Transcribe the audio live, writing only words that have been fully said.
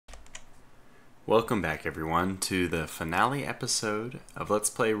Welcome back everyone to the finale episode of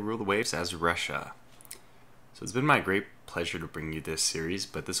Let's Play Rule the Waves as Russia. So it's been my great pleasure to bring you this series,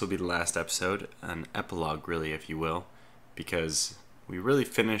 but this will be the last episode, an epilogue really if you will, because we really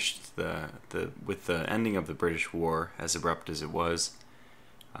finished with the ending of the British War, as abrupt as it was.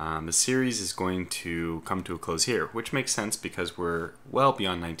 The series is going to come to a close here, which makes sense because we're well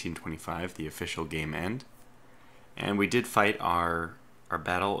beyond 1925, the official game end. And we did fight our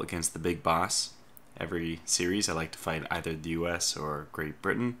battle against the big boss. Every series I like to fight either the US or Great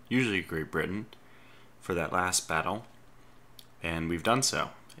Britain, usually Great Britain, for that last battle. And we've done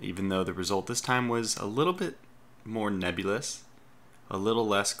so, even though the result this time was a little bit more nebulous, a little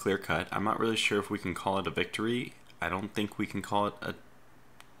less clear-cut. I'm not really sure if we can call it a victory. I don't think we can call it a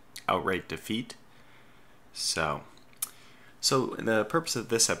outright defeat. So the purpose of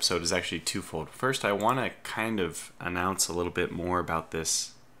this episode is actually twofold. First, I want to kind of announce a little bit more about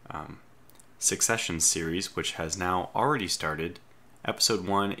this Succession series, which has now already started. Episode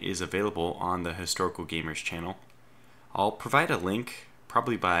 1 is available on the Historical Gamers channel. I'll provide a link,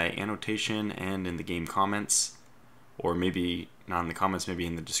 probably by annotation and in the game comments, or maybe not in the comments, maybe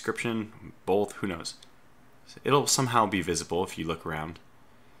in the description, both, who knows. It'll somehow be visible if you look around.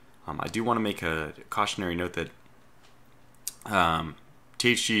 I do want to make a cautionary note that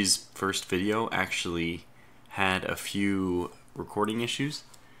THG's first video actually had a few recording issues.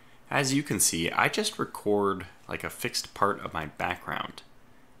 As you can see, I just record like a fixed part of my background,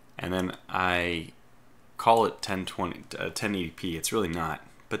 and then I call it 1080p. It's really not.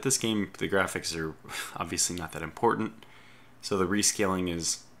 But this game, the graphics are obviously not that important, so the rescaling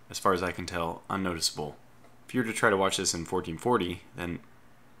is, as far as I can tell, unnoticeable. If you were to try to watch this in 1440, then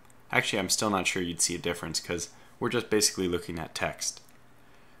actually I'm still not sure you'd see a difference, because we're just basically looking at text.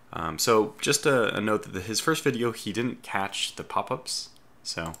 So just a note that his first video, he didn't catch the pop-ups.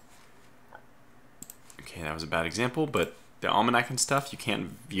 So, okay, that was a bad example, but the almanac and stuff, you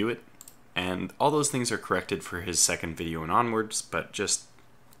can't view it. And all those things are corrected for his second video and onwards, but just,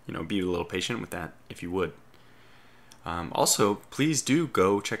 you know, be a little patient with that if you would. Also, please do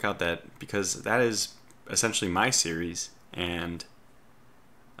go check out that, because that is essentially my series, and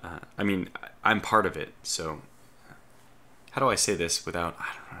I mean, I'm part of it, so how do I say this without, I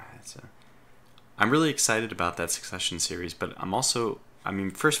don't know, I'm really excited about that Succession series, but I'm also, I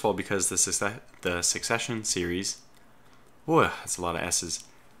mean, first of all, because the Succession series, whoa, that's a lot of S's.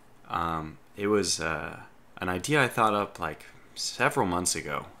 It was an idea I thought up like several months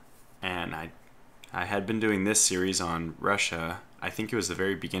ago, and I had been doing this series on Russia. I think it was the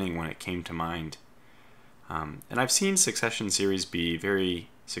very beginning when it came to mind. And I've seen Succession series be very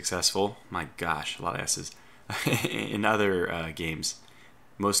successful, my gosh, a lot of S's, in other games.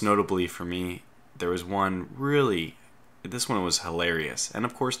 Most notably for me, there was one really, this one was hilarious. And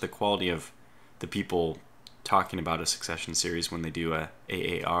of course the quality of the people talking about a Succession series when they do a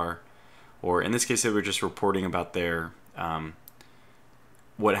AAR, or in this case they were just reporting about their,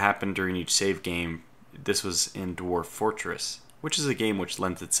 what happened during each save game. This was in Dwarf Fortress, which is a game which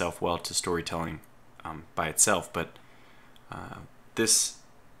lends itself well to storytelling by itself, but this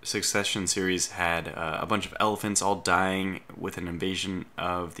Succession series had a bunch of elephants all dying with an invasion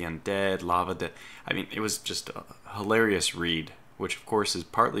of the undead, lava. I mean, it was just a hilarious read, which of course is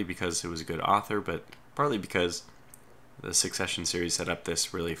partly because it was a good author, but partly because the Succession series set up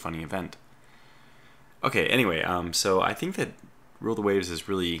this really funny event. Okay, anyway, so I think that Rule the Waves is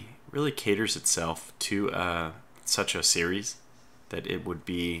really caters itself to such a series, that it would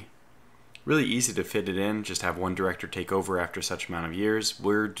be really easy to fit it in, just have one director take over after such amount of years.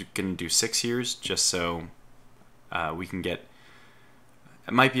 We're going to do 6 years, just so we can get,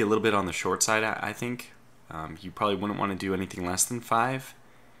 it might be a little bit on the short side, I think. You probably wouldn't want to do anything less than 5,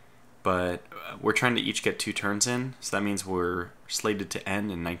 but we're trying to each get 2 turns in, so that means we're slated to end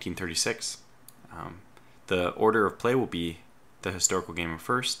in 1936. The order of play will be the Historical Gamer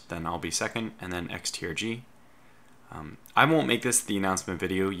first, then I'll be second, and then XTRG. I won't make this the announcement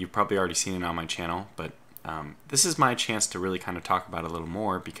video. You've probably already seen it on my channel, but this is my chance to really kind of talk about it a little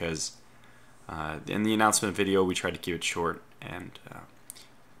more, because in the announcement video we tried to keep it short, and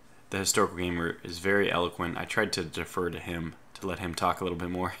the Historical Gamer is very eloquent. I tried to defer to him to let him talk a little bit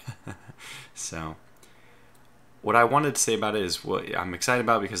more. So what I wanted to say about it is what I'm excited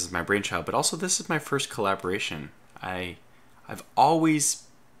about, because it's my brainchild, but also this is my first collaboration. I've always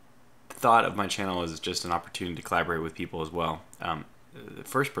thought of my channel as just an opportunity to collaborate with people as well. The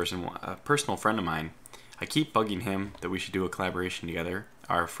first person, a personal friend of mine, I keep bugging him that we should do a collaboration together.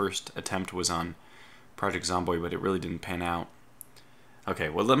 Our first attempt was on Project Zomboid, but it really didn't pan out. Okay,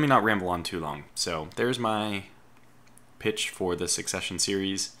 well, let me not ramble on too long. So there's my pitch for the Succession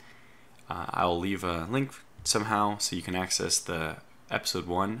series. I'll leave a link somehow so you can access the episode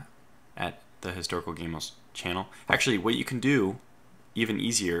 1 at the Historical Gamers channel. Actually, what you can do, even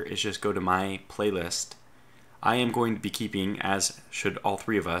easier, is just go to my playlist. I am going to be keeping, as should all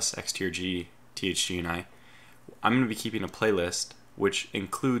three of us, XTRG, THG, and I'm going to be keeping a playlist which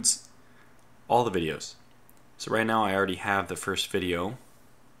includes all the videos. So right now I already have the first video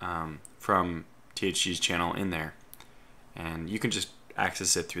from THG's channel in there, and you can just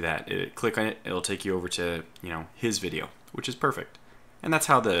access it through that. Click on it, it'll take you over to his video, which is perfect. And that's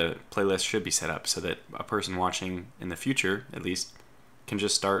how the playlist should be set up, so that a person watching in the future, at least, can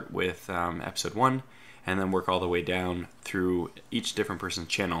just start with episode 1 and then work all the way down through each different person's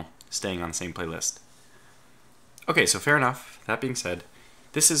channel, staying on the same playlist. Okay, so fair enough. That being said,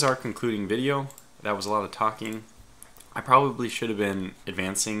 this is our concluding video. That was a lot of talking. I probably should have been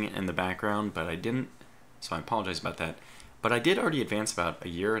advancing in the background, but I didn't, so I apologize about that. But I did already advance about a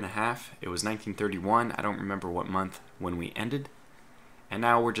year and a half. It was 1931. I don't remember what month when we ended. And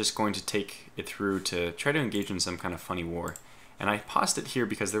now we're just going to take it through to try to engage in some kind of funny war. And I paused it here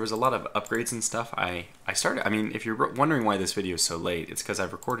because there was a lot of upgrades and stuff. I mean, if you're wondering why this video is so late, it's because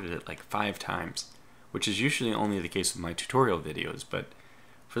I've recorded it like 5 times, which is usually only the case with my tutorial videos. But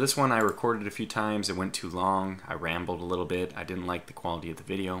for this one, I recorded a few times. It went too long. I rambled a little bit. I didn't like the quality of the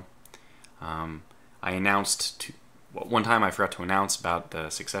video. I announced, one time I forgot to announce about the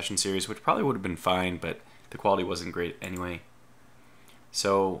Succession series, which probably would have been fine, but the quality wasn't great anyway.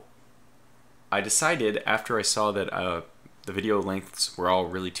 So I decided, after I saw that the video lengths were all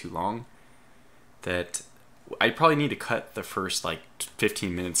really too long, that I probably need to cut the first like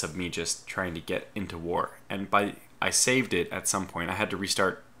 15 minutes of me just trying to get into war. And I saved it at some point. I had to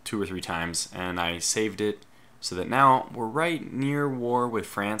restart 2 or 3 times, and I saved it so that now we're right near war with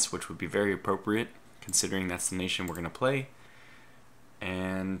France, which would be very appropriate considering that's the nation we're going to play.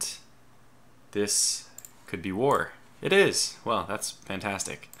 And this could be war. It is. Well, that's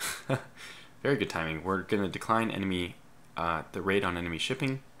fantastic. Very good timing. We're going to decline enemy, the raid on enemy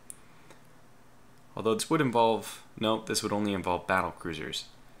shipping. Although this would involve, no, this would only involve battle cruisers.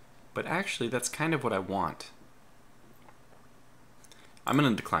 But actually, that's kind of what I want. I'm going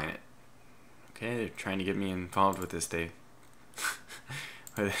to decline it. Okay, they're trying to get me involved with this. They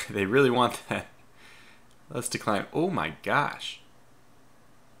really want that. Let's decline. Oh my gosh.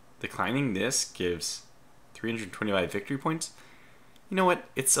 Declining this gives 325 victory points. You know what?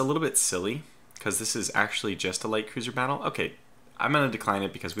 It's a little bit silly because this is actually just a light cruiser battle. Okay, I'm going to decline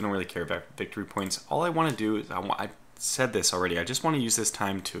it because we don't really care about victory points. All I want to do is, I said this already, I just want to use this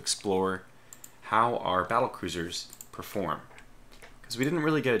time to explore how our battle cruisers perform. Because we didn't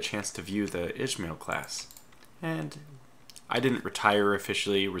really get a chance to view the Ishmael class. And I didn't retire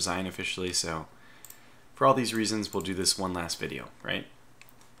officially, resign officially, so for all these reasons, we'll do this one last video, right?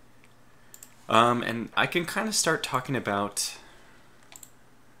 And I can kind of start talking about...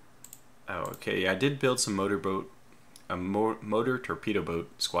 Oh, okay, yeah, I did build some motor torpedo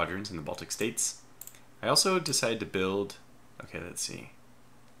boat squadrons in the Baltic states. I also decided to build... Okay, let's see.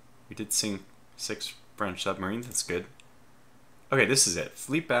 We did sink 6 French submarines, that's good. Okay, this is it.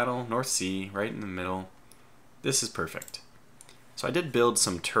 Fleet battle, North Sea, right in the middle. This is perfect. So I did build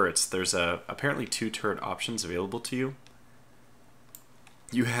some turrets. There's apparently 2 turret options available to you.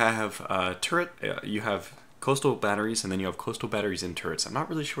 You have you have coastal batteries, and then you have coastal batteries and turrets. I'm not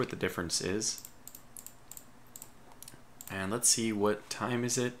really sure what the difference is. And let's see, what time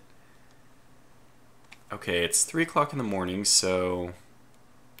is it? Okay, it's 3 o'clock in the morning, so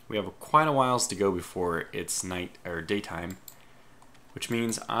we have quite a whiles to go before it's night or daytime, which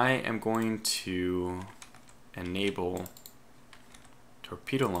means I am going to enable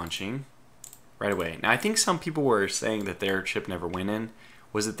torpedo launching right away. Now, I think some people were saying that their ship never went in.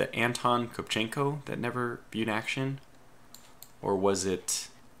 Was it the Anton Kopchenko that never viewed action? Or was it...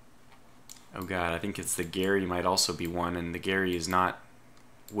 Oh god, I think it's the Gary might also be one, and the Gary is not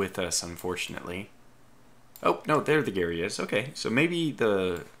with us, unfortunately. Oh, no, there the Gary is. Okay, so maybe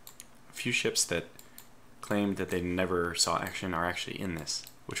the few ships that claimed that they never saw action are actually in this,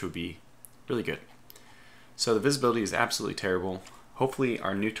 which would be really good. So the visibility is absolutely terrible. Hopefully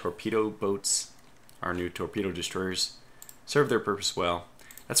our new torpedo boats, our new torpedo destroyers, serve their purpose well.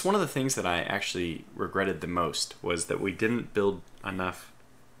 That's one of the things that I actually regretted the most, was that we didn't build enough.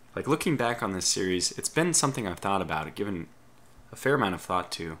 Like, looking back on this series, it's been something I've thought about, given a fair amount of thought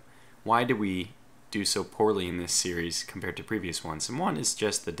to. Why did we do so poorly in this series compared to previous ones? And one is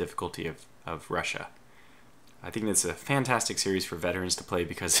just the difficulty of Russia. I think it's a fantastic series for veterans to play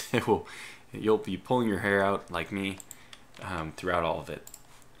because you'll be pulling your hair out like me throughout all of it.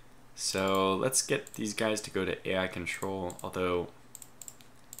 So let's get these guys to go to AI control, although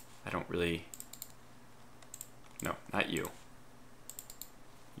I don't really... No, not you.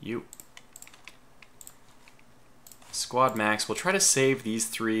 You. Squad max. We'll try to save these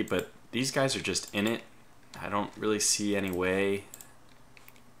three, but these guys are just in it. I don't really see any way.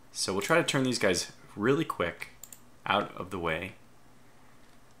 So we'll try to turn these guys really quick out of the way.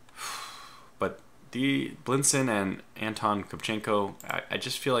 But the Blinson and Anton Kopchenko, I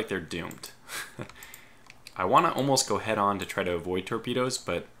just feel like they're doomed. I want to almost go head on to try to avoid torpedoes,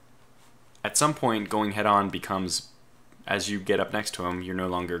 but at some point going head on becomes, as you get up next to them, you're no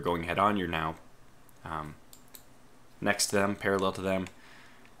longer going head on, you're now next to them, parallel to them,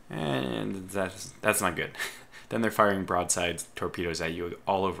 and that's not good. Then they're firing broadside torpedoes at you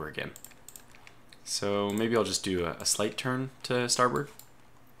all over again. So maybe I'll just do a slight turn to starboard.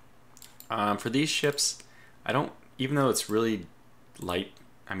 For these ships, I don't, even though it's really light,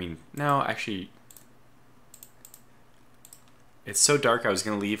 I mean, no, actually, it's so dark I was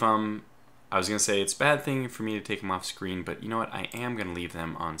going to leave them. I was going to say it's a bad thing for me to take them off screen, but you know what, I am going to leave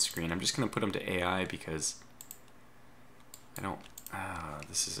them on screen. I'm just going to put them to AI because I don't,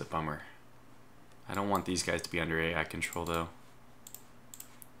 this is a bummer. I don't want these guys to be under AI control though.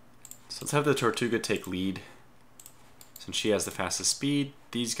 So let's have the Tortuga take lead. Since she has the fastest speed,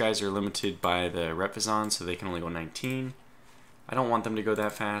 these guys are limited by the Repvizon, so they can only go 19. I don't want them to go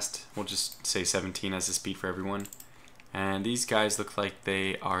that fast. We'll just say 17 as the speed for everyone. And these guys look like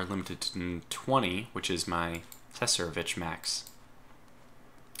they are limited to 20, which is my Cesarevich max.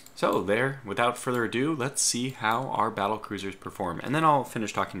 So there, without further ado, let's see how our battle cruisers perform. And then I'll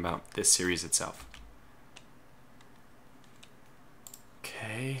finish talking about this series itself.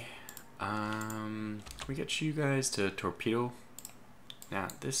 Okay, can we get you guys to torpedo? Now,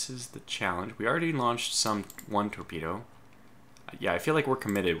 this is the challenge. We already launched one torpedo. Yeah, I feel like we're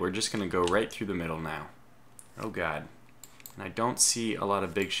committed. We're just going to go right through the middle now. Oh, God. And I don't see a lot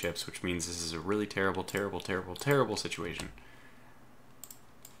of big ships, which means this is a really terrible, terrible, terrible, terrible situation.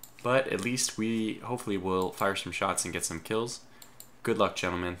 But at least we hopefully will fire some shots and get some kills. Good luck,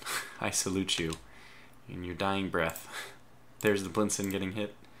 gentlemen. I salute you in your dying breath. There's the Blinson getting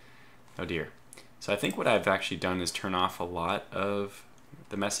hit. Oh dear. So I think what I've actually done is turn off a lot of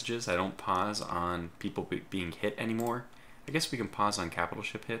the messages. I don't pause on people being hit anymore. I guess we can pause on capital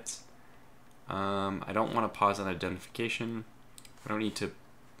ship hits. I don't want to pause on identification. I don't need to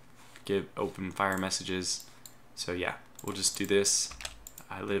give open fire messages. So yeah, we'll just do this.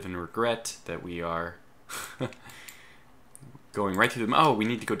 I live in regret that we are going right through them. Oh, we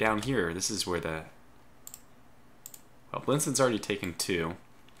need to go down here. This is where the... Well, Blinson's already taken 2.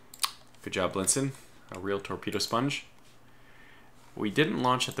 Good job, Blinson. A real torpedo sponge. We didn't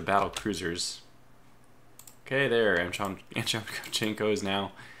launch at the battle cruisers. Okay, there. Anton Kopchenko is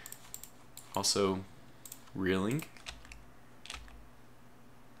now also reeling.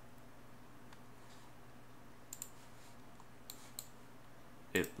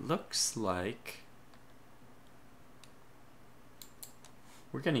 It looks like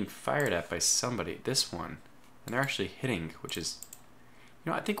we're getting fired at by somebody. This one. And they're actually hitting, which is...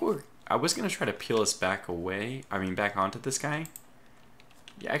 You know, I think I was going to try to peel us back away. I mean, back onto this guy.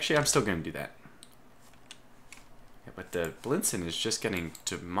 Yeah, actually, I'm still going to do that. Yeah, but the Blinson is just getting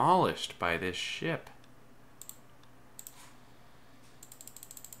demolished by this ship.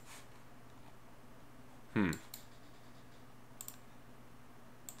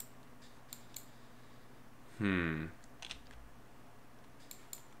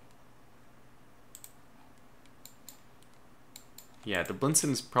 Yeah, the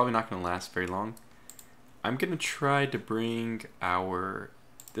Blinson's probably not going to last very long. I'm going to try to bring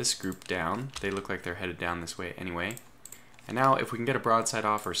this group down. They look like they're headed down this way anyway. And now if we can get a broadside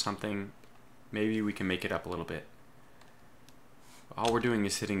off or something, maybe we can make it up a little bit. All we're doing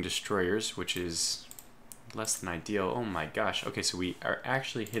is hitting destroyers, which is less than ideal. Oh my gosh. Okay, so we are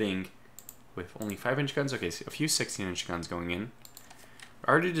actually hitting with only 5-inch guns. Okay, so a few 16-inch guns going in.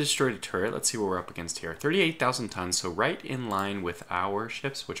 Already destroyed a turret. Let's see what we're up against here. 38,000 tons, so right in line with our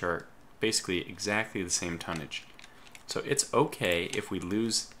ships, which are basically exactly the same tonnage. So it's okay if we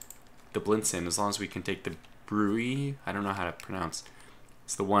lose the Blinson, as long as we can take the Bruy. I don't know how to pronounce.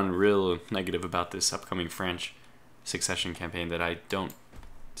 It's the one real negative about this upcoming French succession campaign, that I don't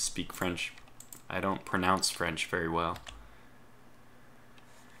speak French. I don't pronounce French very well.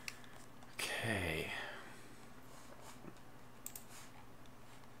 Okay.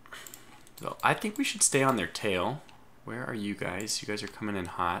 So I think we should stay on their tail. Where are you guys? You guys are coming in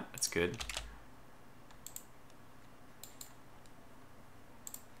hot. That's good.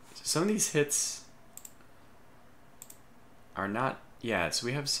 So some of these hits are not... Yeah, so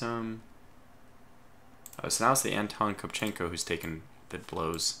we have some... Oh, so now it's the Anton Kopchenko who's taken the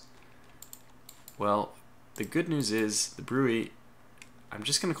blows. Well, the good news is the Brewy, I'm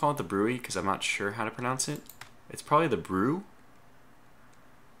just going to call it the Brewy because I'm not sure how to pronounce it. It's probably the Brew.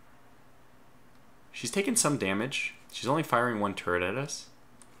 She's taken some damage. She's only firing one turret at us.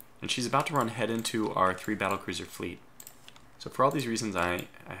 And she's about to run head into our 3 battlecruiser fleet. So for all these reasons, I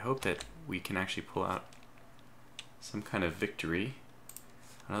hope that we can actually pull out some kind of victory.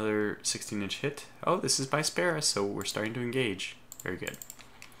 Another 16-inch hit. Oh, this is by Spera, so we're starting to engage. Very good.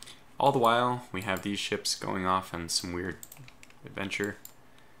 All the while, we have these ships going off on some weird adventure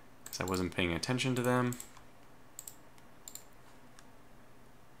because I wasn't paying attention to them.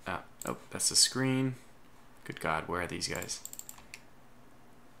 Oh, that's the screen. Good God, where are these guys?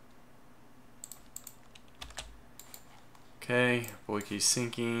 Okay, Boyke's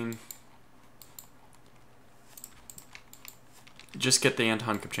sinking. Just get the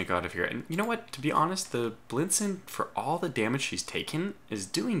Anton Kopchenko out of here. And you know what? To be honest, the Blintzen, for all the damage she's taken, is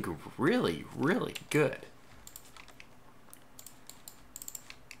doing really, really good.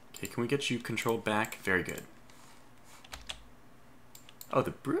 Okay, can we get you controlled back? Very good. Oh,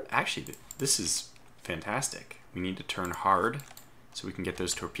 actually, this is fantastic. We need to turn hard so we can get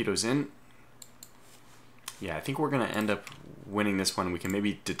those torpedoes in. Yeah, I think we're going to end up winning this one. We can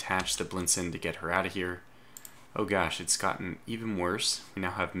maybe detach the Blintzen to get her out of here. Oh gosh, it's gotten even worse. We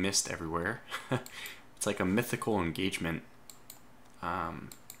now have mist everywhere. It's like a mythical engagement.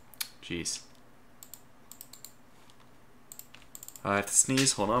 Jeez. I have to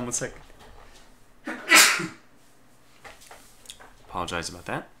sneeze. Hold on one sec. Apologize about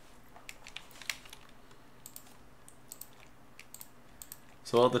that.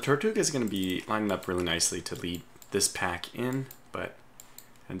 So the Tortuga is going to be lining up really nicely to lead this pack in, but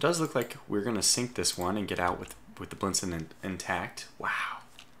it does look like we're going to sink this one and get out with the Blintzen intact. Wow.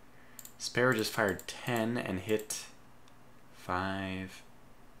 Spera just fired 10 and hit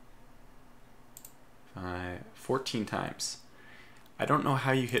 14 times. I don't know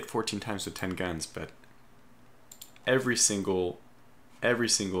how you hit 14 times with 10 guns, but every single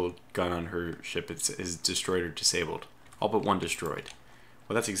gun on her ship is destroyed or disabled. All but one destroyed.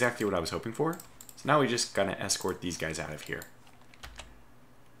 Well, that's exactly what I was hoping for. So now we just gotta escort these guys out of here.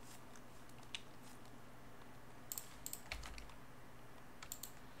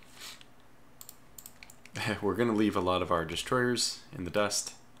 We're gonna leave a lot of our destroyers in the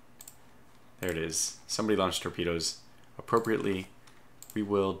dust. There it is. Somebody launched torpedoes appropriately. We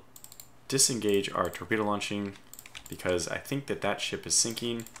will disengage our torpedo launching because I think that ship is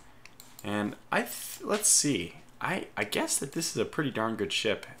sinking. And let's see. I guess that this is a pretty darn good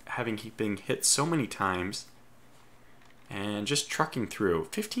ship, having been hit so many times and just trucking through.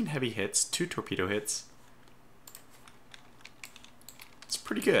 15 heavy hits, 2 torpedo hits. It's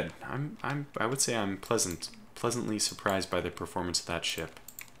pretty good. I would say I'm pleasantly surprised by the performance of that ship.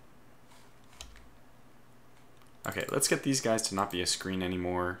 Okay, let's get these guys to not be a screen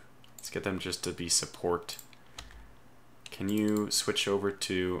anymore. Let's get them just to be support. Can you switch over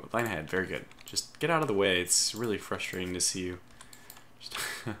to line ahead? Very good. Just get out of the way. It's really frustrating to see you just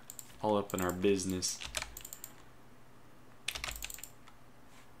all up in our business.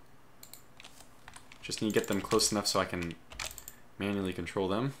 Just need to get them close enough so I can manually control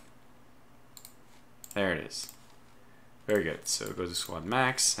them. There it is. Very good. So go to squad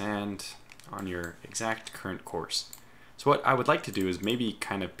max and on your exact current course. So what I would like to do is maybe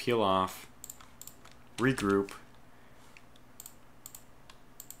kind of peel off, regroup.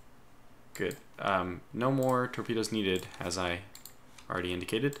 Good. No more torpedoes needed, as I already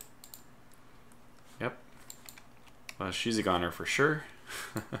indicated. Yep. Well, she's a goner for sure.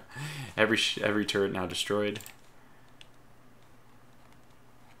 every turret now destroyed.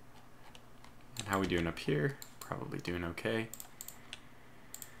 And how are we doing up here? Probably doing okay.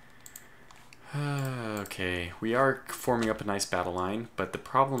 Okay, we are forming up a nice battle line, but the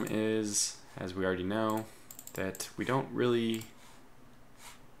problem is, as we already know, that we don't really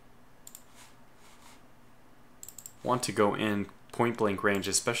want to go in point-blank range,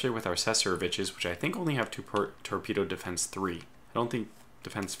 especially with our Cesaroviches, which I think only have torpedo defense 3. I don't think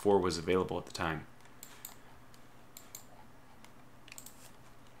defense 4 was available at the time.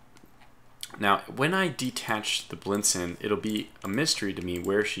 Now, when I detach the Blintzen, it'll be a mystery to me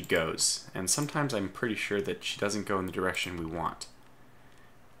where she goes, and sometimes I'm pretty sure that she doesn't go in the direction we want.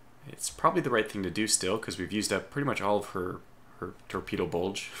 It's probably the right thing to do still, because we've used up pretty much all of her torpedo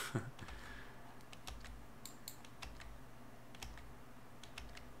bulge.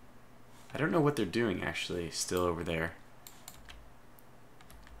 I don't know what they're doing, actually, still over there.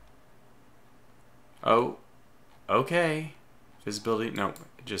 Oh, okay. Visibility, no,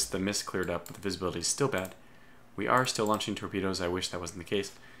 just the mist cleared up, but the visibility is still bad. We are still launching torpedoes. I wish that wasn't the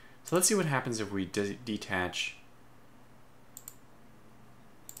case. So let's see what happens if we detach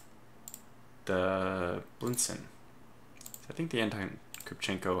the Blinson. I think the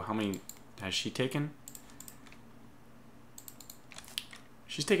anti-Krupchenko, how many has she taken?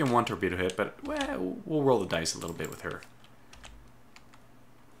 She's taken 1 torpedo hit, but well, we'll roll the dice a little bit with her.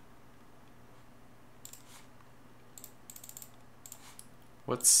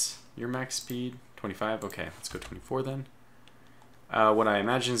 What's your max speed? 25? Okay, let's go 24 then. What I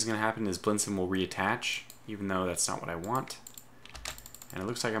imagine is going to happen is Blinson will reattach, even though that's not what I want. And it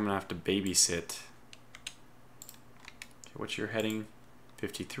looks like I'm going to have to babysit. Okay, what's your heading?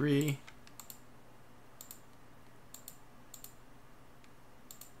 53.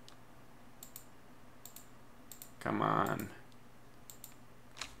 Come on.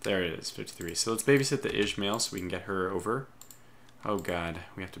 There it is, 53. So let's babysit the Ishmael so we can get her over. Oh god,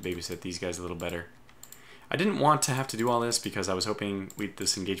 we have to babysit these guys a little better. I didn't want to have to do all this because I was hoping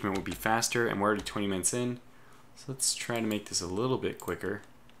this engagement would be faster, and we're already 20 minutes in. So let's try to make this a little bit quicker.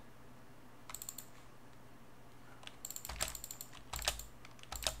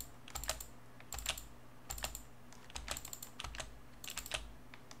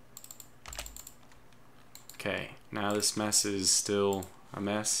 Okay, now this mess is still a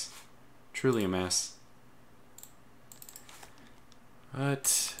mess. Truly a mess.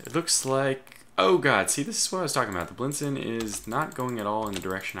 But it looks like... Oh god, see, this is what I was talking about. The Blinson is not going at all in the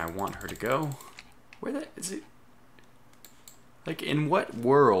direction I want her to go. Where the... is it... Like, in what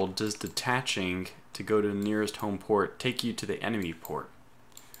world does detaching to go to the nearest home port take you to the enemy port?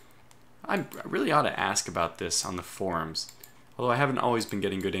 I really ought to ask about this on the forums. Although I haven't always been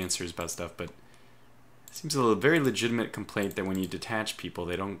getting good answers about stuff, but... It seems a very legitimate complaint that when you detach people,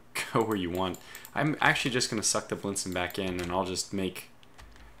 they don't go where you want. I'm actually just going to suck the Blinson back in, and I'll just make...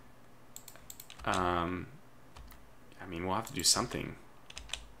 I mean, we'll have to do something.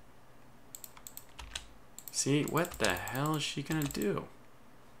 See, what the hell is she going to do?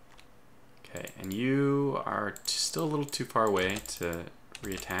 Okay, and you are still a little too far away to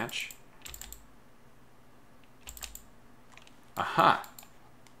reattach. Aha!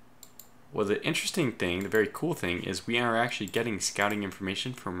 Well, the interesting thing, the very cool thing, is we are actually getting scouting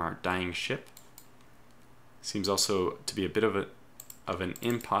information from our dying ship. Seems also to be a bit of an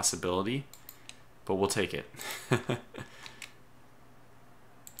impossibility, but we'll take it.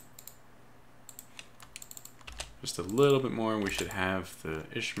 Just a little bit more, and we should have the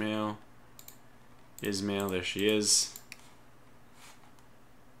Ishmael. Ismail, there she is.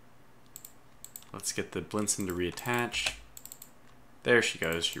 Let's get the Blinson to reattach. There she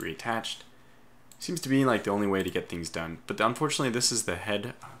goes, she reattached. Seems to be like the only way to get things done. But unfortunately, this is the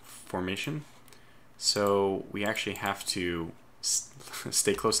head formation. So we actually have to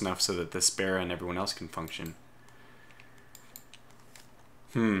stay close enough so that the spare and everyone else can function.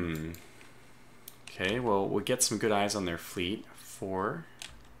 Okay, well, we'll get some good eyes on their fleet. 4.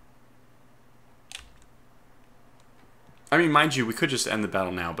 I mean, mind you, we could just end the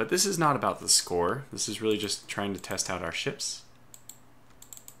battle now, but this is not about the score. This is really just trying to test out our ships.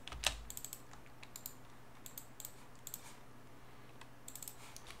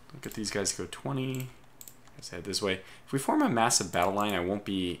 Look at these guys go 20. Let's head this way. If we form a massive battle line, I won't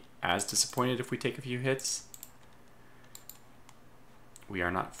be as disappointed if we take a few hits. We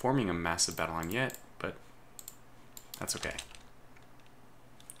are not forming a massive battle line yet, but that's okay.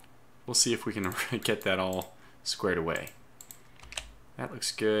 We'll see if we can get that all squared away. That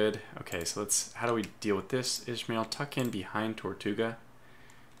looks good. Okay, so how do we deal with this? Ishmael, tuck in behind Tortuga.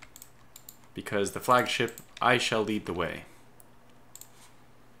 Because the flagship, I shall lead the way.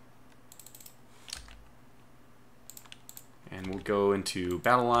 And we'll go into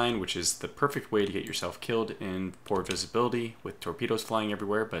battle line, which is the perfect way to get yourself killed in poor visibility with torpedoes flying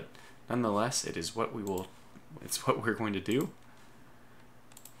everywhere, but nonetheless, it is what it's what we're going to do.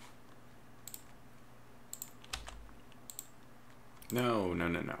 No, no,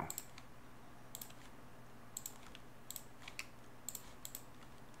 no, no.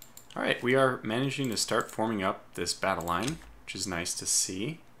 Alright, we are managing to start forming up this battle line, which is nice to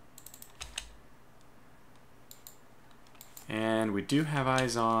see. And we do have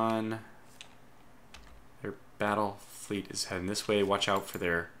eyes on their battle fleet is heading this way. Watch out for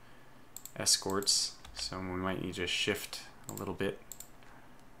their escorts. So we might need to shift a little bit.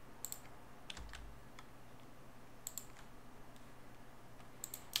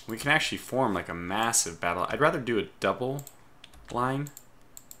 We can actually form like a massive battle. I'd rather do a double line.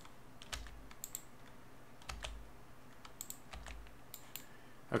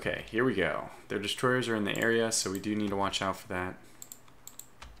 Okay, here we go. Their destroyers are in the area, so we do need to watch out for that.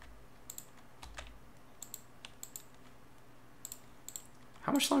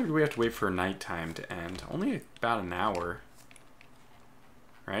 How much longer do we have to wait for nighttime to end? Only about an hour,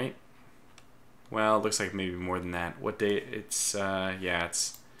 right? Well, it looks like maybe more than that. What day? It's, yeah,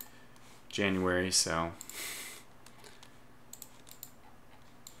 it's January, so.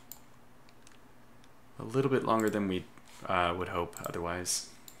 A little bit longer than we would hope otherwise.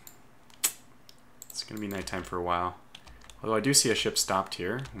 It's going to be nighttime for a while. Although I do see a ship stopped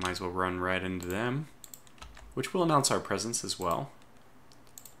here. We might as well run right into them, which will announce our presence as well.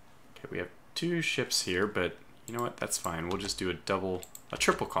 Okay, we have 2 ships here, but you know what? That's fine. We'll just do a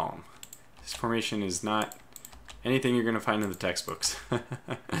triple column. This formation is not anything you're going to find in the textbooks.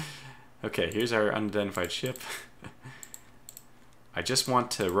 Okay, here's our unidentified ship. I just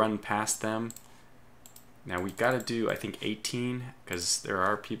want to run past them. Now we got to do, I think, 18, because there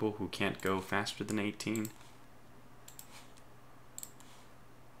are people who can't go faster than 18.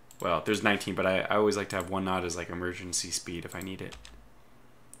 Well, there's 19, but I always like to have 1 knot as like emergency speed if I need it.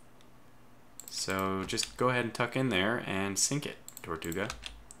 So just go ahead and tuck in there and sink it, Tortuga.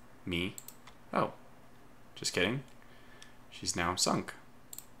 Me. Oh, just kidding. She's now sunk.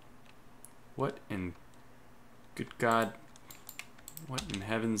 What in good God, what in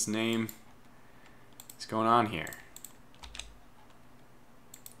heaven's name is going on here?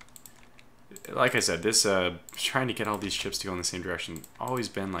 Like I said, this trying to get all these ships to go in the same direction always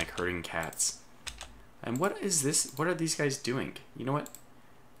been like herding cats. And what is this? What are these guys doing? You know what?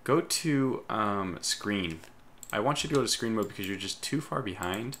 Go to screen. I want you to go to screen mode because you're just too far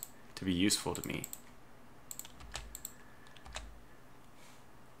behind to be useful to me.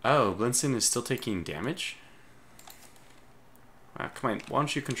 Oh, Blinson is still taking damage? Come on, why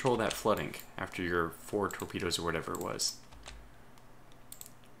don't you control that flooding after your 4 torpedoes or whatever it was?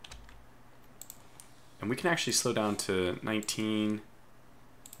 And we can actually slow down to 19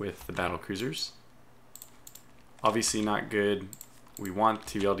 with the battle cruisers. Obviously not good. We want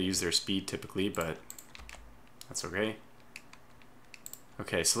to be able to use their speed typically, but that's okay.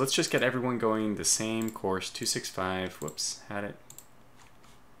 Okay, so let's just get everyone going the same course, 265. Whoops, had it.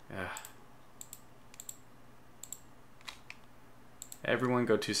 Everyone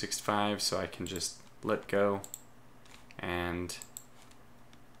go 265 so I can just let go and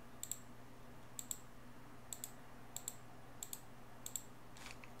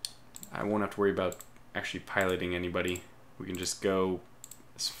I won't have to worry about actually piloting anybody. We can just go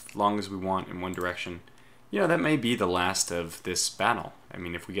as long as we want in one direction. You know, that may be the last of this battle. I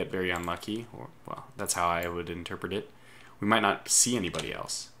mean, if we get very unlucky, or, well, that's how I would interpret it, we might not see anybody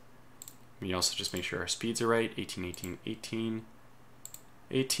else. We also just make sure our speeds are right. 18, 18, 18,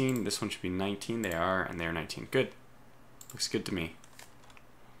 18. This one should be 19. They are, and they're 19. Good. Looks good to me.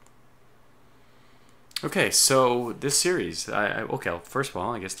 Okay, so this series, okay, well, first of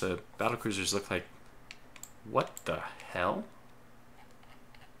all, I guess the battlecruisers look like, what the hell?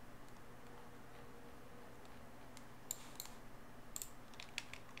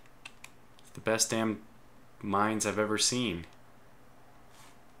 It's the best damn mines I've ever seen.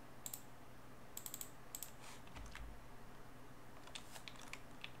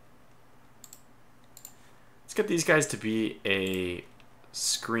 Let's get these guys to be a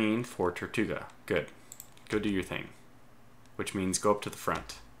screen for Tortuga. Good. Go do your thing. Which means go up to the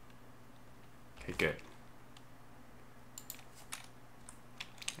front. Okay, good.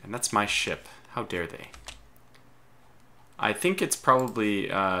 And that's my ship. How dare they? I think it's probably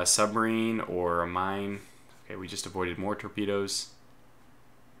a submarine or a mine. Okay, we just avoided more torpedoes.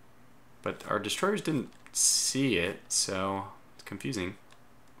 But our destroyers didn't see it, so it's confusing.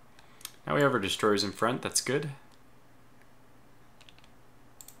 Now we have our destroyers in front. That's good.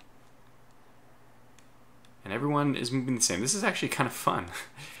 And everyone is moving the same. This is actually kind of fun.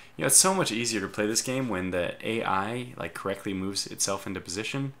 You know, it's so much easier to play this game when the AI like correctly moves itself into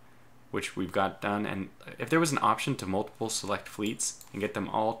position, which we've got done. And if there was an option to multiple select fleets and get them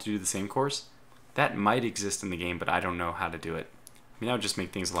all to do the same course, that might exist in the game, but I don't know how to do it. I mean, that would just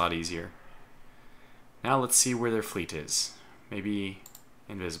make things a lot easier. Now let's see where their fleet is. Maybe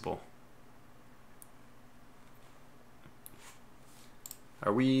invisible.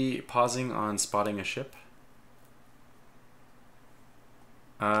 Are we pausing on spotting a ship?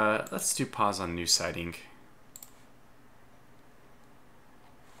 Let's do pause on new sighting.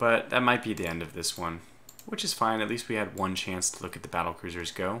 But that might be the end of this one, which is fine. At least we had one chance to look at the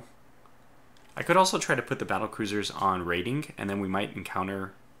battlecruisers go. I could also try to put the battlecruisers on raiding, and then we might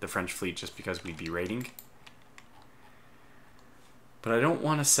encounter the French fleet just because we'd be raiding. But I don't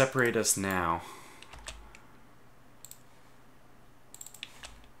want to separate us now.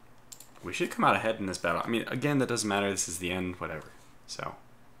 We should come out ahead in this battle. I mean, again, that doesn't matter. This is the end, whatever. So,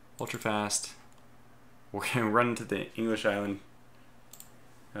 ultra fast. We're going to run into the English island.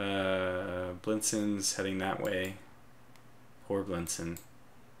 Blinsen's heading that way. Poor Blinsen.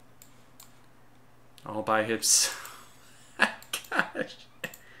 All by hips. Gosh.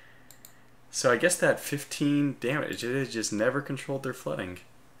 So I guess that 15 damage, it just never controlled their flooding.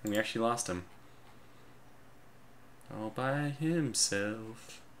 And we actually lost him. All by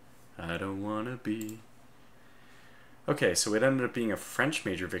himself. I don't wanna be. Okay, so it ended up being a French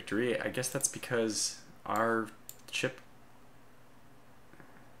major victory. I guess that's because our ship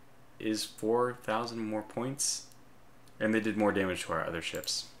is 4,000 more points, and they did more damage to our other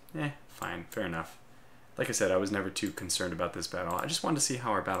ships. Fine, fair enough. Like I said, I was never too concerned about this battle. I just wanted to see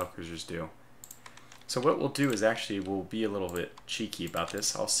how our battle cruisers do. So what we'll do is actually we'll be a little bit cheeky about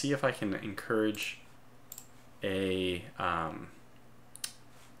this. I'll see if I can encourage a...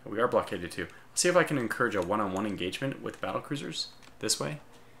 we are blockaded too. I'll see if I can encourage a one-on-one engagement with battle cruisers this way.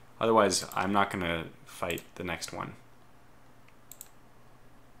 Otherwise, I'm not going to fight the next one.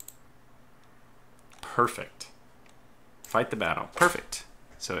 Perfect. Fight the battle. Perfect.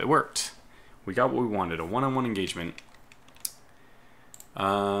 So it worked. We got what we wanted, a one-on-one engagement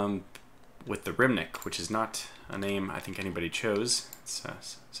with the Rimnik, which is not a name I think anybody chose. It's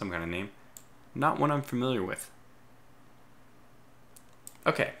some kind of name. Not one I'm familiar with.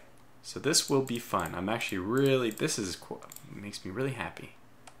 Okay, so this will be fun. I'm actually really, this is cool. Makes me really happy.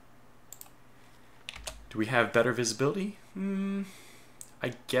 Do we have better visibility?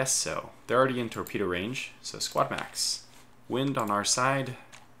 I guess so. They're already in torpedo range, so squad max. Wind on our side,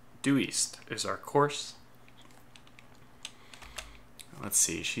 due east is our course. Let's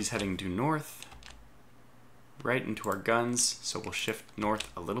see, she's heading due north, right into our guns, so we'll shift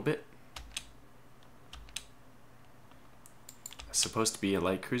north a little bit. Supposed to be a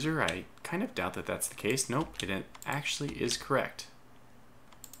light cruiser. I kind of doubt that that's the case. Nope, it actually is correct.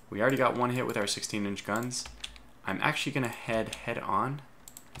 We already got one hit with our 16-inch guns. I'm actually going to head on.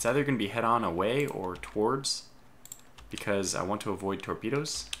 It's either going to be head on away or towards, because I want to avoid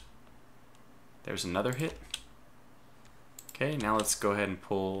torpedoes. There's another hit. Okay, now let's go ahead and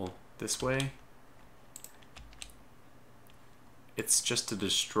pull this way. It's just a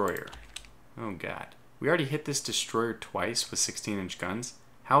destroyer. Oh god. We already hit this destroyer twice with 16-inch guns.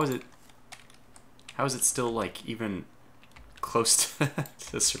 How is it still like even close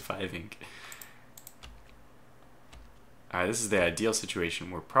to surviving? Alright, this is the ideal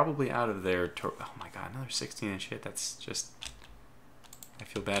situation. We're probably out of their oh my god, another 16-inch hit. That's just, I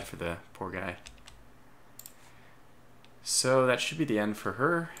feel bad for the poor guy. So that should be the end for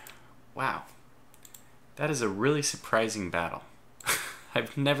her. Wow. That is a really surprising battle.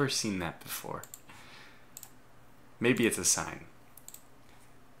 I've never seen that before. Maybe it's a sign.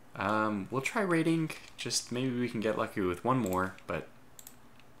 We'll try raiding. Just maybe we can get lucky with one more, but...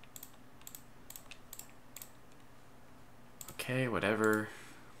 Okay, whatever.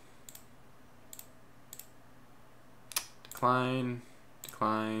 Decline.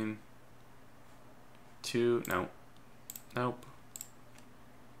 Decline. 2. No. Nope.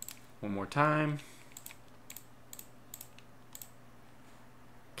 One more time.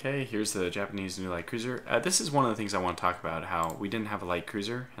 Okay, here's the Japanese new light cruiser. This is one of the things I want to talk about, how we didn't have a light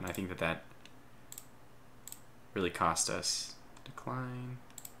cruiser, and I think that that really cost us. Decline.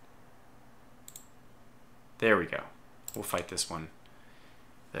 There we go. We'll fight this one.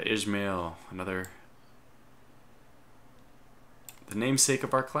 The Ismail, another... the namesake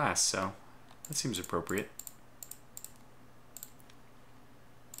of our class, so that seems appropriate.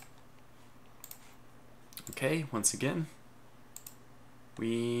 Okay, once again.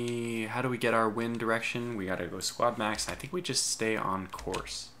 How do we get our wind direction? We gotta go squad max. I think we just stay on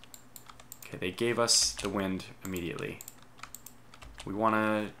course. Okay, they gave us the wind immediately. We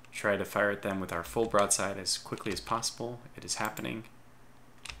wanna try to fire at them with our full broadside as quickly as possible. It is happening.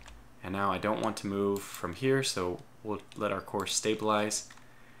 And now I don't want to move from here, so we'll let our course stabilize.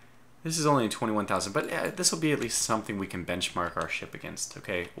 This is only 21,000, but this will be at least something we can benchmark our ship against.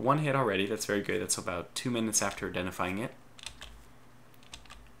 Okay, one hit already, that's very good. That's about 2 minutes after identifying it.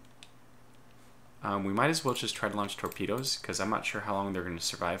 We might as well just try to launch torpedoes, because I'm not sure how long they're going to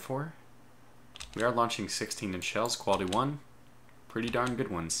survive for. We are launching 16-inch shells, quality 1. Pretty darn good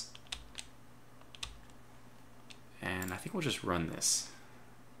ones. And I think we'll just run this.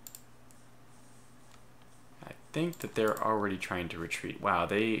 I think that they're already trying to retreat. Wow,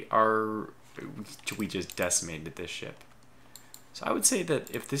 they are... we just decimated this ship. So I would say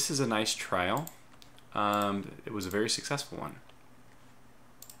that if this is a nice trial, it was a very successful one.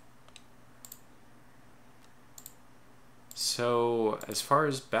 So, as far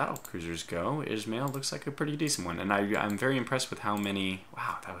as battle cruisers go, Ismail looks like a pretty decent one. And I'm very impressed with how many...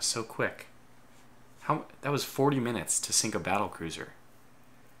 Wow, that was so quick. That was 40 minutes to sink a battle cruiser.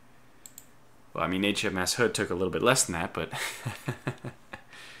 Well, I mean, HMS Hood took a little bit less than that, but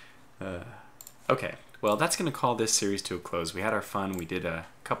okay. Well, that's going to call this series to a close. We had our fun. We did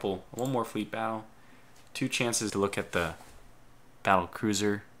one more fleet battle, 2 chances to look at the battle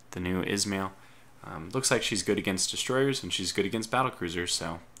cruiser, the new Ismail. Looks like she's good against destroyers and she's good against battle cruisers,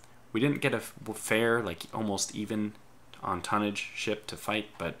 so we didn't get a fair, like almost even on tonnage ship to fight,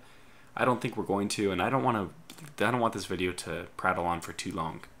 but I don't think we're going to, and I don't want this video to prattle on for too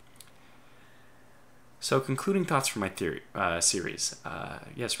long. So concluding thoughts for my series.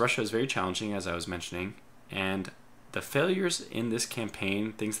 Yes, Russia is very challenging, as I was mentioning, and the failures in this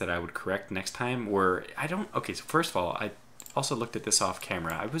campaign, things that I would correct next time were, okay, so first of all, I also looked at this off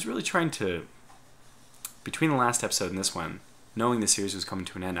camera. I was really trying to, between the last episode and this one, knowing the series was coming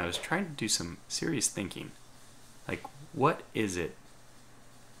to an end, I was trying to do some serious thinking. Like, what is it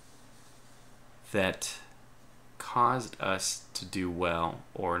that caused us to do well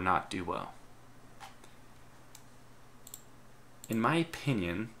or not do well? In my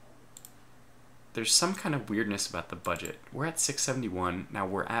opinion, there's some kind of weirdness about the budget. We're at 671, now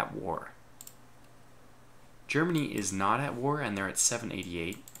we're at war. Germany is not at war and they're at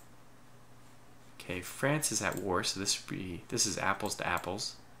 788. Okay, France is at war, so this is apples to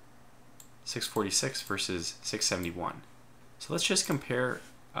apples. 646 versus 671. So let's just compare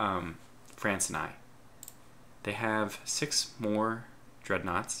France and I. They have 6 more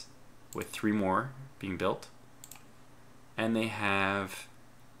dreadnoughts with 3 more being built. And they have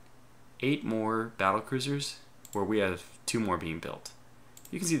 8 more battlecruisers where we have 2 more being built.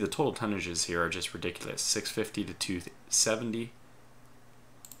 You can see the total tonnages here are just ridiculous. 650 to 270,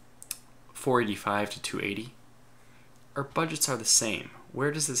 485 to 280. Our budgets are the same.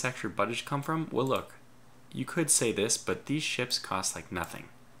 Where does this extra budget come from? Well, look, you could say this, but these ships cost like nothing.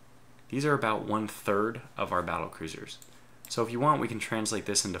 These are about 1/3 of our battlecruisers. So if you want, we can translate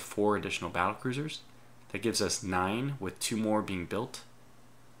this into 4 additional battlecruisers. That gives us 9 with 2 more being built.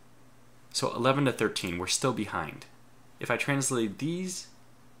 So 11 to 13, we're still behind. If I translate these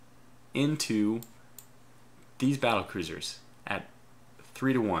into these battlecruisers at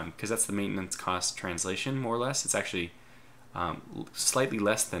 3 to 1, because that's the maintenance cost translation, more or less. It's actually slightly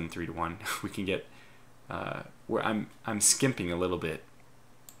less than 3 to 1. We can get where I'm skimping a little bit.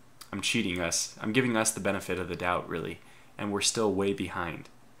 I'm cheating us. I'm giving us the benefit of the doubt, really, and we're still way behind.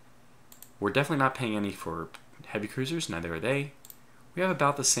 We're definitely not paying any for heavy cruisers, neither are they. We have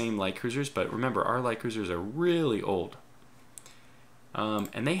about the same light cruisers, but remember, our light cruisers are really old.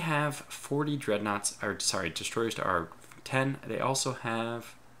 And they have 40 dreadnoughts, or sorry, destroyers to our 10. They also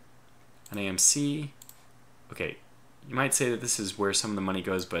have an AMC. Okay, you might say that this is where some of the money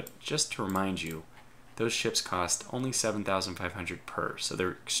goes, but just to remind you, those ships cost only 7,500 per, so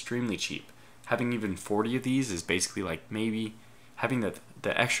they're extremely cheap. Having even 40 of these is basically like maybe having the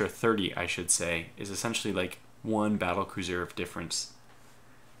extra 30, I should say, is essentially like 1 battlecruiser of difference.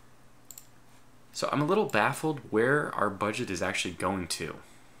 So I'm a little baffled where our budget is actually going to.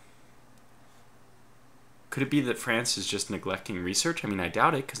 Could it be that France is just neglecting research? I mean, I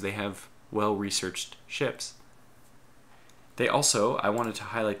doubt it, because they have well-researched ships. They also, I wanted to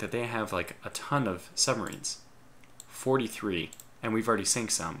highlight that they have like a ton of submarines. 43, and we've already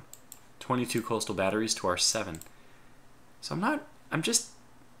sank some. 22 coastal batteries to our 7. So I'm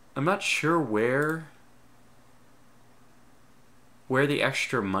not sure where the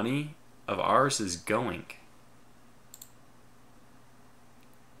extra money of ours is going.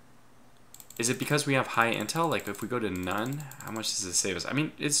 Is it because we have high intel? Like if we go to none, how much does it save us? I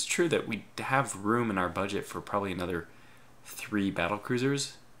mean, it's true that we have room in our budget for probably another 3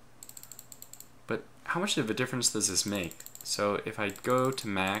 battlecruisers, but how much of a difference does this make? So if I go to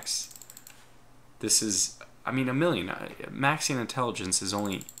max, this is, I mean, 1 million. Maxing intelligence is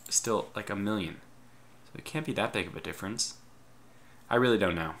only still like 1 million. So it can't be that big of a difference. I really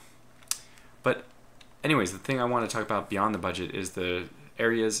don't know. But anyways, the thing I want to talk about beyond the budget is the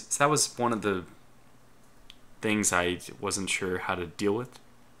areas. So that was one of the things I wasn't sure how to deal with,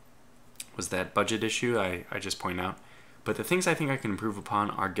 was that budget issue I just pointed out. But the things I think I can improve upon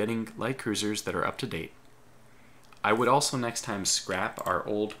are getting light cruisers that are up to date. I would also next time scrap our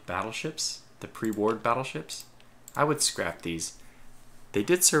old battleships, the pre-war battleships. I would scrap these. They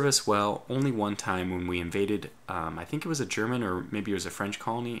did serve us well only one time when we invaded, I think it was a German or maybe it was a French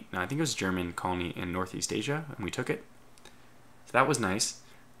colony. No, I think it was a German colony in Northeast Asia, and we took it. So that was nice.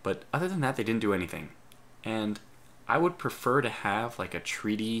 But other than that, they didn't do anything. And I would prefer to have like a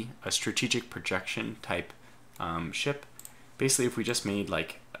strategic projection type ship. Basically, if we just made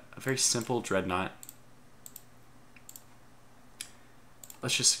like a very simple dreadnought,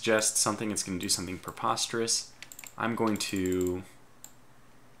 let's just suggest something that's going to do something preposterous. I'm going to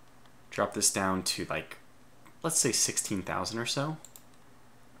drop this down to like, let's say 16,000 or so.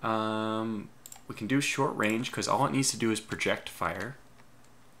 We can do short range because all it needs to do is project fire.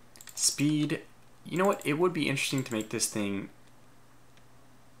 Speed, you know what? It would be interesting to make this thing...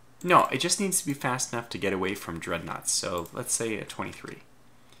 No, it just needs to be fast enough to get away from dreadnoughts. So let's say a 23.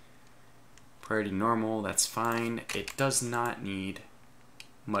 Priority normal, that's fine. It does not need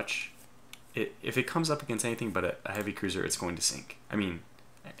much. If it comes up against anything but a heavy cruiser, it's going to sink. I mean,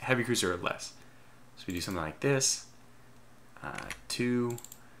 heavy cruiser or less. So we do something like this. 2,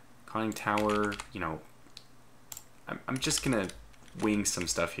 conning tower, you know, I'm just going to wing some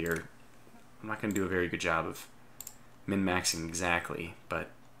stuff here. I'm not going to do a very good job of min-maxing exactly, but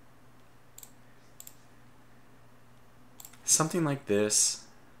something like this.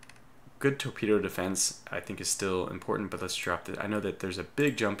 Good torpedo defense, I think, is still important, but let's drop it. I know that there's a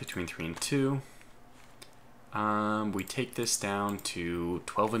big jump between 3 and 2. We take this down to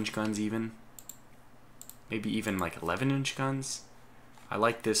 12-inch guns even. Maybe even like 11-inch guns. I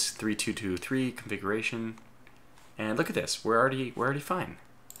like this 3-2-2-3 configuration. And look at this, we're already fine.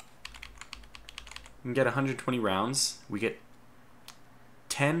 We can get 120 rounds. We get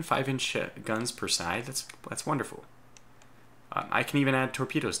 10 5-inch guns per side. That's wonderful. I can even add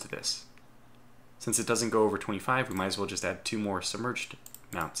torpedoes to this. Since it doesn't go over 25, we might as well just add 2 more submerged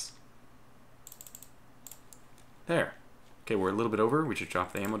mounts. There. Okay, we're a little bit over. We just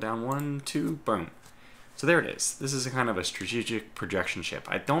drop the ammo down. 1, 2, boom. So there it is. This is a kind of a strategic projection ship.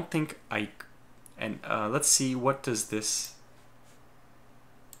 I don't think and let's see, what does this...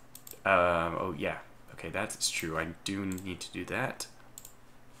 oh yeah. Okay, that's true. I do need to do that.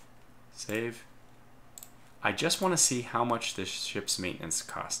 Save. I just want to see how much this ship's maintenance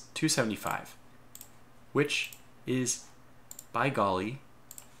costs. 275, which is, by golly,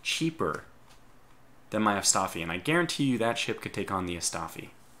 cheaper than my Astafi, and I guarantee you that ship could take on the Astafi.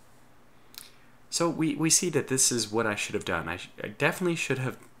 So we see that this is what I should have done. I definitely should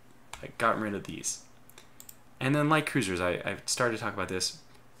have gotten rid of these. And then light cruisers, I started to talk about this.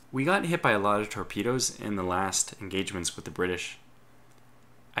 We got hit by a lot of torpedoes in the last engagements with the British.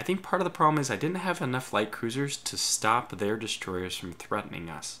 I think part of the problem is I didn't have enough light cruisers to stop their destroyers from threatening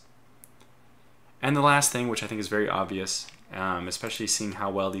us. And the last thing, which I think is very obvious, especially seeing how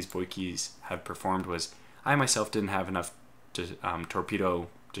well these Boikis have performed, was I myself didn't have enough torpedo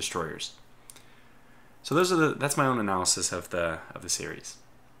destroyers. So that's my own analysis of the series.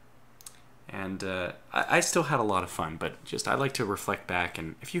 And I still had a lot of fun, but just I'd like to reflect back,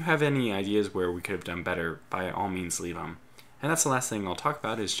 and if you have any ideas where we could have done better, by all means leave them. And that's the last thing I'll talk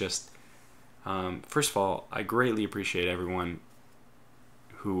about, is just, first of all, I greatly appreciate everyone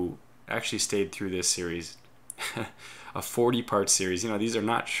who actually stayed through this series, a 40-part series. You know, these are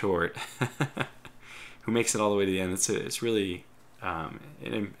not short. Who makes it all the way to the end? It's really,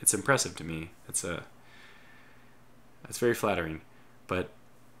 it's impressive to me. It's very flattering. But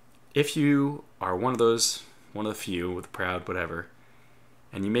if you are one of the few with proud whatever,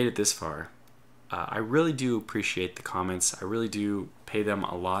 and you made it this far, I really do appreciate the comments. I really do pay them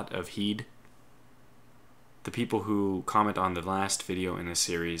a lot of heed. The people who comment on the last video in this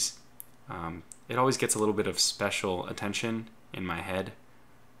series, it always gets a little bit of special attention in my head.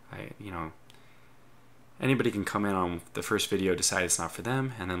 You know, anybody can comment on the first video, decide it's not for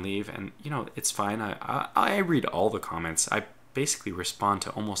them, and then leave. And you know, it's fine. I read all the comments. I basically respond to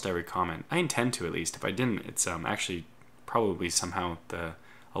almost every comment. I intend to, at least. If I didn't, it's actually probably somehow the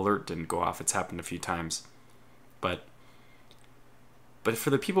alert didn't go off. It's happened a few times. But for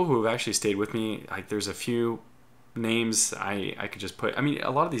the people who have actually stayed with me, like, there's a few names I could just put. I mean, a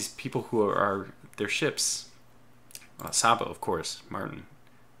lot of these people who are their ships, Sabo, of course, Martin,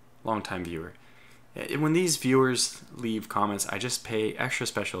 longtime viewer. When these viewers leave comments, I just pay extra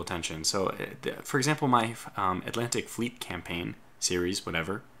special attention. So, for example, my Atlantic Fleet campaign series,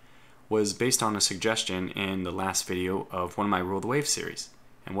 whatever, was based on a suggestion in the last video of one of my Rule the Wave series.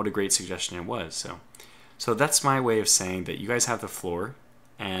 And what a great suggestion it was. So that's my way of saying that you guys have the floor,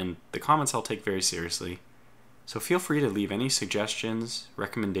 and the comments I'll take very seriously. So feel free to leave any suggestions,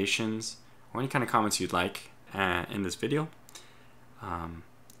 recommendations, or any kind of comments you'd like in this video, and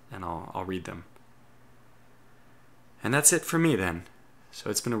I'll read them. And that's it for me then. So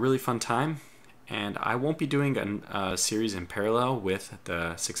it's been a really fun time, and I won't be doing a series in parallel with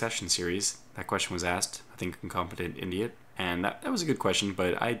the Succession series. That question was asked, I think, Incompetent Idiot, and that was a good question,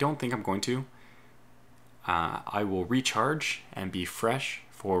 but I don't think I'm going to. I will recharge and be fresh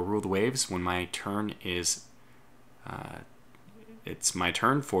for Rule the Waves when my turn is... it's my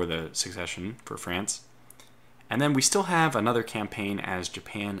turn for the Succession for France. And then we still have another campaign as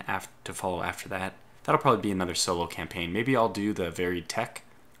Japan to follow after that. That'll probably be another solo campaign. Maybe I'll do the Varied Tech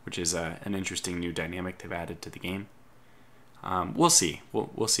which is an interesting new dynamic they've added to the game. We'll see.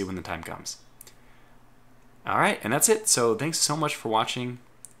 We'll see when the time comes. All right, and that's it. So thanks so much for watching.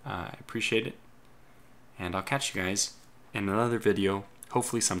 I appreciate it. And I'll catch you guys in another video,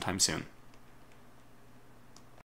 hopefully sometime soon.